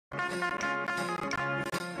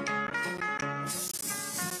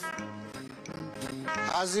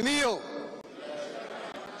Azimio.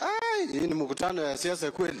 Ai, hii ni mkutano ya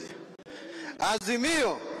siasa kweli.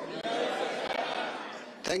 Azimio.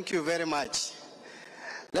 Thank you very much.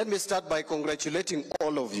 Let me start by congratulating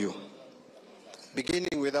all of you,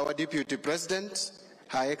 beginning with our Deputy President,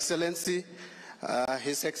 Her Excellency,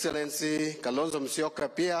 His Excellency Kalonzo Musyoka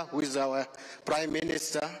Pia, who is our Prime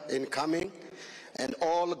Minister incoming, and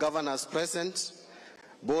all governors present,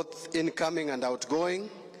 both incoming and outgoing,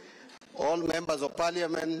 all members of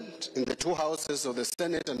Parliament in the two houses of the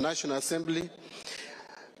Senate and National Assembly.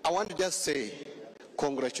 I want to just say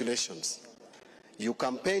congratulations. You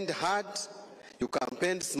campaigned hard, you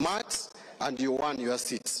campaigned smart, and you won your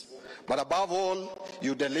seats. But above all,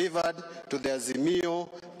 you delivered to the Azimio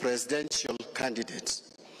presidential candidate.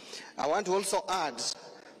 I want to also add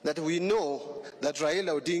that we know that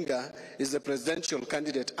Raila Odinga is the presidential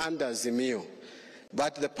candidate under Azimio,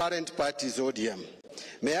 but the parent party is ODM.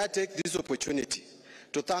 May I take this opportunity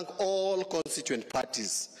to thank all constituent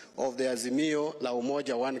parties of the Azimio La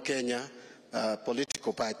Umoja One Kenya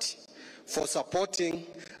political party for supporting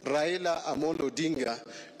Raila Amolo Odinga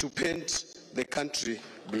to paint the country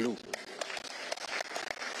blue.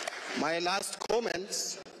 My last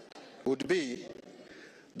comments would be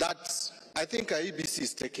that I think IEBC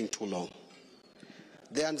is taking too long.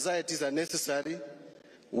 The anxieties are necessary.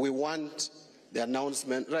 We want the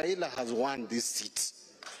announcement. Raila has won this seat.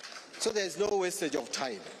 So there is no wastage of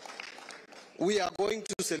time. We are going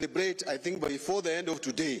to celebrate, I think, before the end of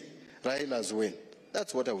today, Raila's win.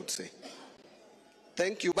 That's what I would say.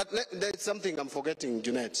 Thank you. But there's something I'm forgetting,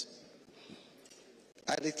 Junet.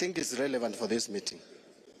 I think it's relevant for this meeting.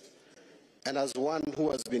 And as one who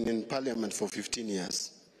has been in Parliament for 15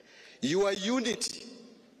 years, your unity,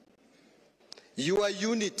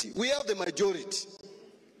 we have the majority.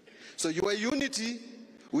 So your unity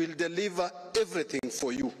will deliver everything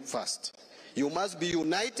for you first. You must be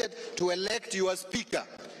united to elect your speaker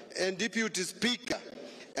and deputy speaker,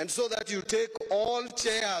 and so that you take all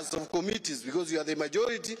chairs of committees, because you are the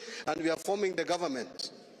majority and we are forming the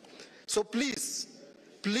government. So please,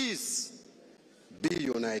 please be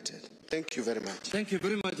united. Thank you very much. Thank you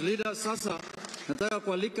very much, leader. Sasa nataka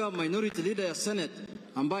kualika minority leader ya Senate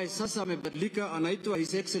ambaye sasa amebadilika, anaitwa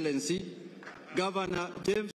His Excellency Governor James